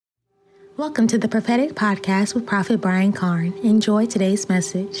Welcome to the Prophetic Podcast with Prophet Brian Carn. Enjoy today's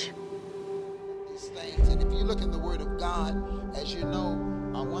message. These things, and if you look in the Word of God, as you know,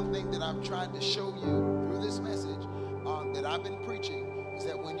 one thing that I've tried to show you through this message that I've been preaching is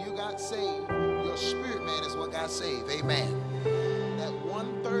that when you got saved, your spirit man is what got saved. Amen. That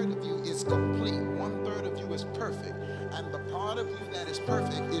 1/3 of you is complete. 1/3 of you is perfect. And the part of you that is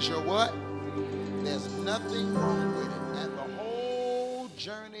perfect is your what? There's nothing wrong with it. And the whole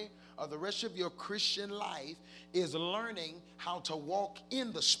journey of the rest of your Christian life is learning how to walk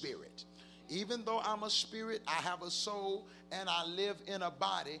in the Spirit. Even though I'm a spirit, I have a soul, and I live in a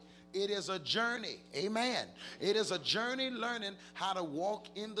body, it is a journey. Amen. It is a journey learning how to walk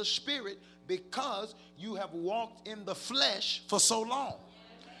in the Spirit because you have walked in the flesh for so long.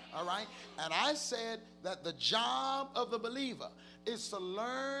 All right? And I said that the job of the believer is to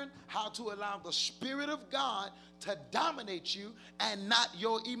learn how to allow the Spirit of God to dominate you and not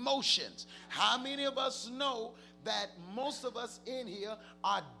your emotions. How many of us know that most of us in here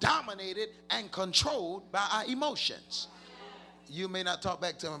are dominated and controlled by our emotions? You may not talk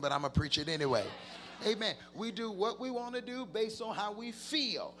back to me, but I'm going to preach it anyway. Amen. We do what we want to do based on how we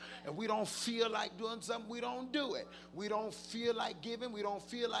feel. And we don't feel like doing something, we don't do it. We don't feel like giving. We don't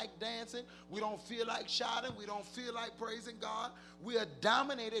feel like dancing. We don't feel like shouting. We don't feel like praising God. We are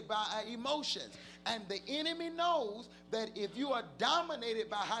dominated by our emotions. And the enemy knows that if you are dominated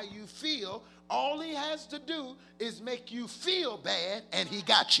by how you feel, all he has to do is make you feel bad, and he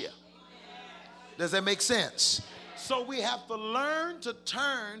got you. Does that make sense? So we have to learn to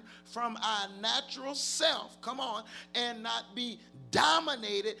turn from our natural self, come on, and not be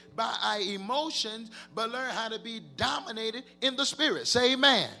dominated by our emotions, but learn how to be dominated in the Spirit. Say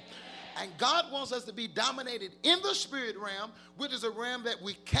amen. And God wants us to be dominated in the spirit realm, which is a realm that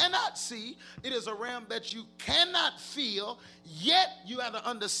we cannot see. It is a realm that you cannot feel. Yet you have to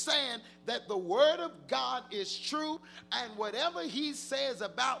understand that the word of God is true, and whatever he says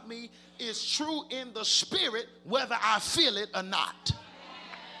about me is true in the spirit, whether I feel it or not.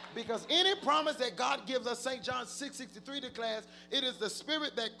 Because any promise that God gives us, St. John 6:63 declares, it is the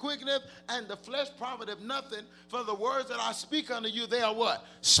spirit that quickeneth, and the flesh profiteth nothing. For the words that I speak unto you, they are what?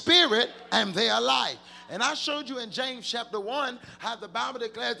 Spirit, and they are life. And I showed you in James chapter 1 how the Bible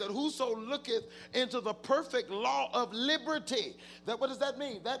declares that whoso looketh into the perfect law of liberty. What does that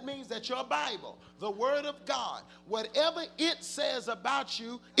mean? That means that your Bible, the word of God, whatever it says about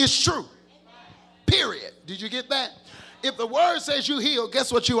you is true. Period. Did you get that? If the word says you heal,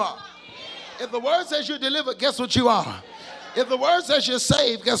 guess what you are? If the word says you deliver, guess what you are? If the word says you're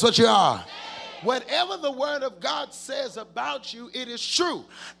saved, guess what you are? Whatever the word of God says about you, it is true.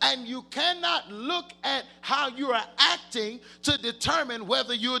 And you cannot look at how you are acting to determine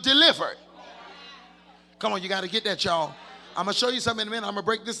whether you're delivered. Come on, you got to get that, y'all. I'm going to show you something in a minute. I'm going to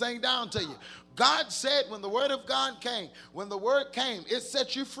break this thing down to you. God said when the word of God came, when the word came, it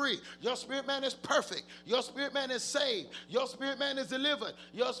set you free. Your spirit man is perfect. Your spirit man is saved. Your spirit man is delivered.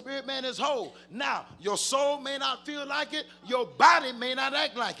 Your spirit man is whole. Now, your soul may not feel like it. Your body may not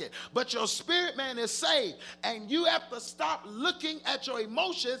act like it. But your spirit man is saved. And you have to stop looking at your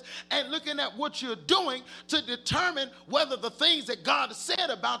emotions and looking at what you're doing to determine whether the things that God said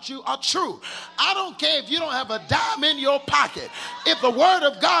about you are true. I don't care if you don't have a dime in your pocket. If the word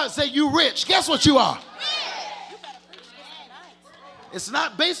of God say you rich, guess what you are? It's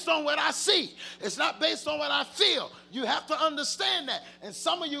not based on what I see. It's not based on what I feel. You have to understand that. And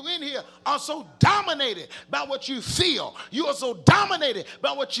some of you in here are so dominated by what you feel. You are so dominated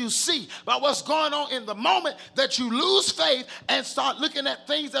by what you see, by what's going on in the moment, that you lose faith and start looking at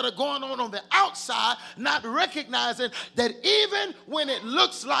things that are going on the outside, not recognizing that even when it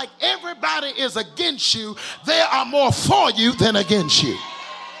looks like everybody is against you, there are more for you than against you.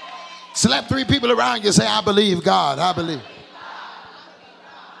 Slap 3 people around you, say, I believe God. I believe.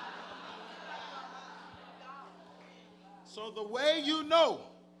 So the way you know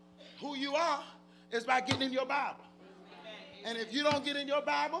who you are is by getting in your Bible. And if you don't get in your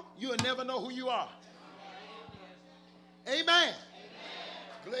Bible, you'll never know who you are. Amen.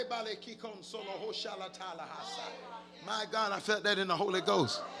 My God, I felt that in the Holy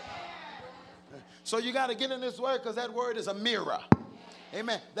Ghost. So you got to get in this word, because that word is a mirror.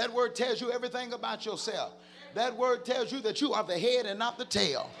 Amen. That word tells you everything about yourself. That word tells you that you are the head and not the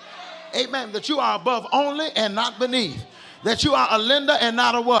tail. Amen. That you are above only and not beneath. That you are a lender and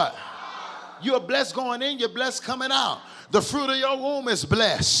not a what? You are blessed going in, you're blessed coming out. The fruit of your womb is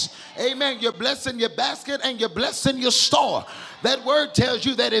blessed. Amen. You're blessed in your basket and you're blessed in your store. That word tells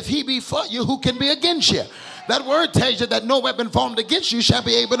you that if he be for you, who can be against you? That word tells you that no weapon formed against you shall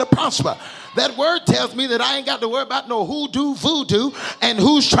be able to prosper. That word tells me that I ain't got to worry about no hoodoo, voodoo, and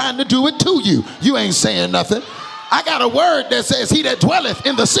who's trying to do it to you. You ain't saying nothing. I got a word that says he that dwelleth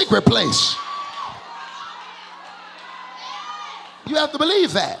in the secret place. You have to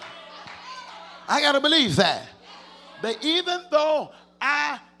believe that. I got to believe that. That even though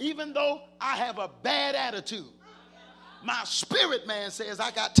I have a bad attitude, my spirit man says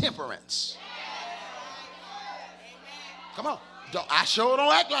I got temperance. Come on. I sure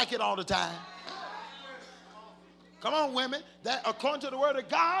don't act like it all the time. Come on, women. That according to the word of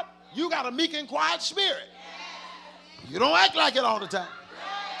God, you got a meek and quiet spirit. You don't act like it all the time.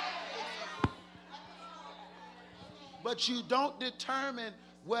 But you don't determine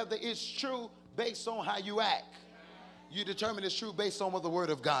whether it's true based on how you act. You determine it's true based on what the word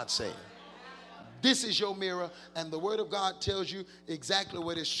of God says. This is your mirror, and the word of God tells you exactly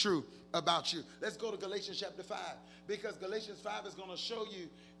what is true about you. Let's go to Galatians chapter 5, because Galatians 5 is going to show you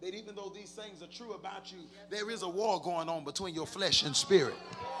that even though these things are true about you, there is a war going on between your flesh and spirit.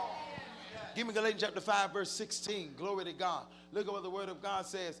 Give me Galatians chapter 5, verse 16. Glory to God. Look at what the word of God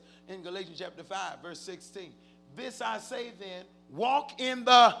says in Galatians chapter 5, verse 16. This I say then, walk in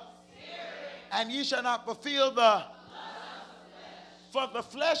the Spirit, and ye shall not fulfill the for the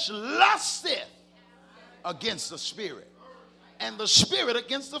flesh lusteth against the spirit, and the spirit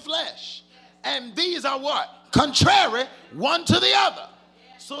against the flesh. And these are what? Contrary one to the other,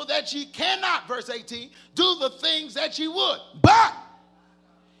 so that ye cannot, verse 18, do the things that ye would. But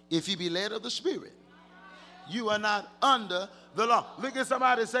if ye be led of the Spirit, you are not under the law. Look at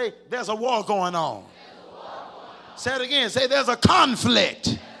somebody and say, there's a war going on. Say it again. Say, there's a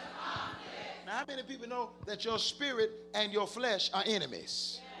conflict. Now, how many people know that your spirit and your flesh are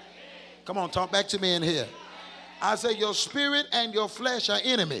enemies? Come on, talk back to me in here. I say your spirit and your flesh are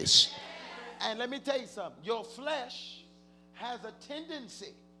enemies. And let me tell you something. Your flesh has a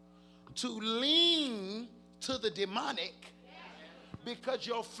tendency to lean to the demonic because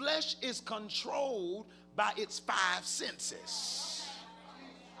your flesh is controlled by its five senses.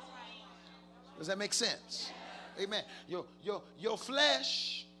 Does that make sense? Amen. Your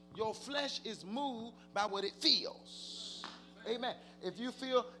flesh is moved by what it feels. Amen. If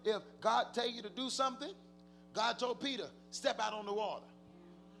God tell you to do something, God told Peter, step out on the water.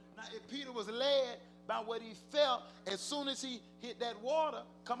 Now, if Peter was led by what he felt, as soon as he hit that water,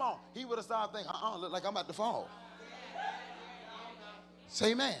 come on, he would have started thinking, look like I'm about to fall.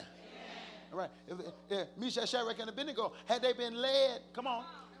 Say amen. All right. If Meshach, Shadrach, and Abednego, had they been led, come on,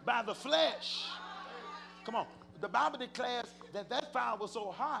 by the flesh, come on, the Bible declares that fire was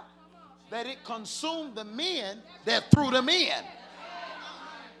so hot that it consumed the men that threw them in.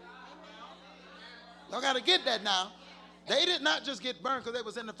 Y'all got to get that now. They did not just get burned because they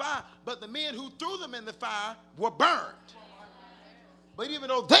was in the fire, but the men who threw them in the fire were burned. But even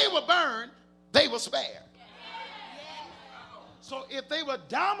though they were burned, they were spared. So if they were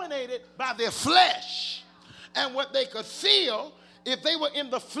dominated by their flesh and what they could feel, if they were in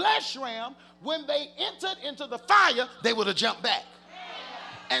the flesh realm, when they entered into the fire, they would have jumped back.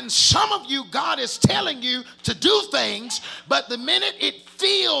 And some of you, God is telling you to do things, but the minute it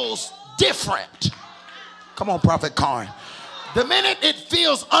feels different, come on, Prophet Karn, the minute it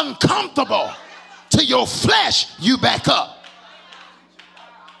feels uncomfortable to your flesh, you back up.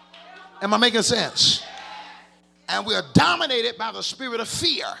 Am I making sense? And we are dominated by the spirit of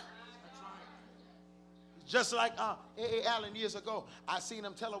fear. Just like A.A. Allen years ago, I seen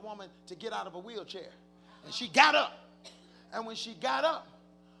him tell a woman to get out of a wheelchair. And she got up. And when she got up,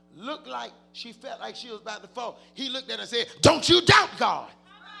 looked like she felt like she was about to fall. He looked at her and said, don't you doubt God.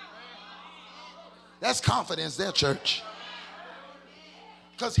 That's confidence there, church.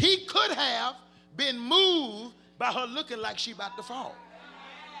 Because he could have been moved by her looking like she about to fall.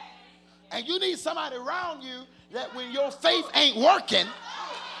 And you need somebody around you that when your faith ain't working,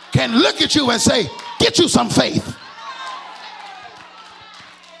 can look at you and say, get you some faith.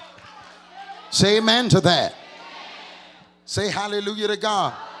 Say amen to that. Say hallelujah to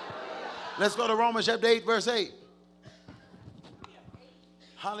God. Let's go to Romans chapter 8, verse 8.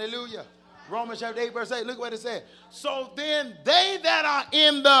 Hallelujah. Romans chapter 8, verse 8. Look what it said. So then they that are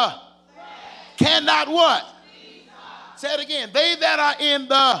in the cannot what? Say it again. They that are in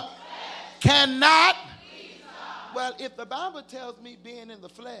the cannot. Well, if the Bible tells me being in the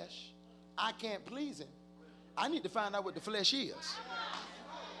flesh, I can't please him, I need to find out what the flesh is.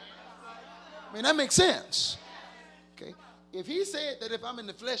 I mean, that makes sense. Okay. If he said that if I'm in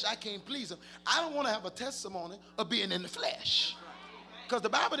the flesh, I can't please him, I don't want to have a testimony of being in the flesh. Because the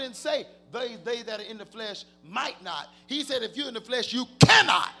Bible didn't say they that are in the flesh might not. He said if you're in the flesh, you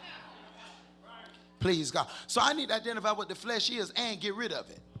cannot please God. So I need to identify what the flesh is and get rid of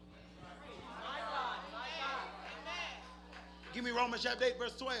it. Give me Romans chapter 8,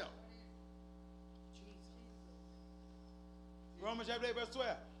 verse 12. Romans chapter 8, verse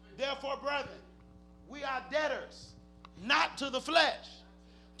 12. Therefore, brethren, we are debtors, not to the flesh,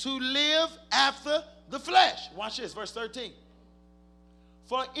 to live after the flesh. Watch this, verse 13.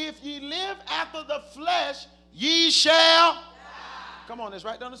 For if ye live after the flesh, ye shall die. Come on, it's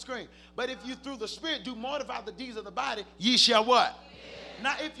right down the screen. But if you through the Spirit do mortify the deeds of the body, ye shall what? Die.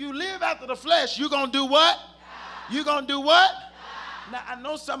 Now, if you live after the flesh, you're going to do what? Die. You're going to do what? Die. Now, I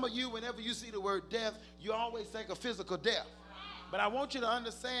know some of you, whenever you see the word death, you always think of physical death. But I want you to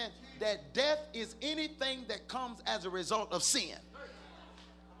understand that death is anything that comes as a result of sin.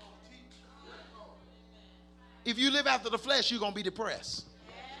 If you live after the flesh, you're going to be depressed.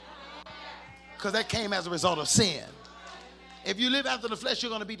 Because that came as a result of sin. If you live after the flesh,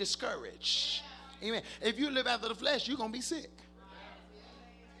 you're going to be discouraged. Amen. If you live after the flesh, you're going to be sick.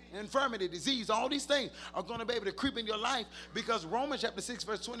 Infirmity, disease, all these things are going to be able to creep in your life, because Romans chapter 6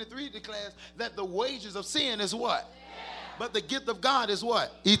 verse 23 declares that the wages of sin is what? But the gift of God is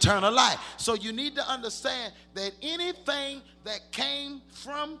what? Eternal life. So you need to understand that anything that came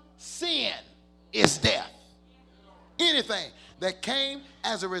from sin is death. Anything that came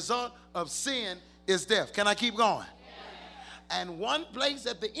as a result of sin is death. Can I keep going? And one place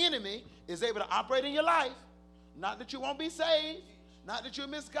that the enemy is able to operate in your life, not that you won't be saved, not that you'll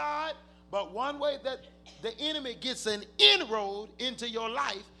miss God, but one way that the enemy gets an inroad into your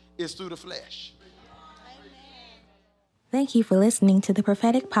life is through the flesh. Thank you for listening to the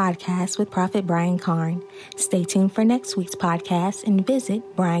Prophetic Podcast with Prophet Brian Carn. Stay tuned for next week's podcast and visit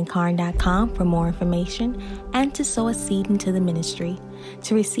briancarn.com for more information and to sow a seed into the ministry.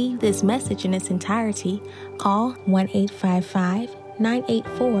 To receive this message in its entirety, call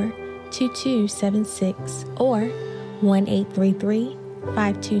 1-855-984-2276 or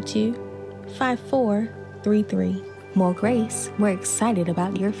 1-833-522-5433. More grace. We're excited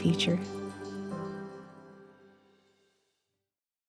about your future.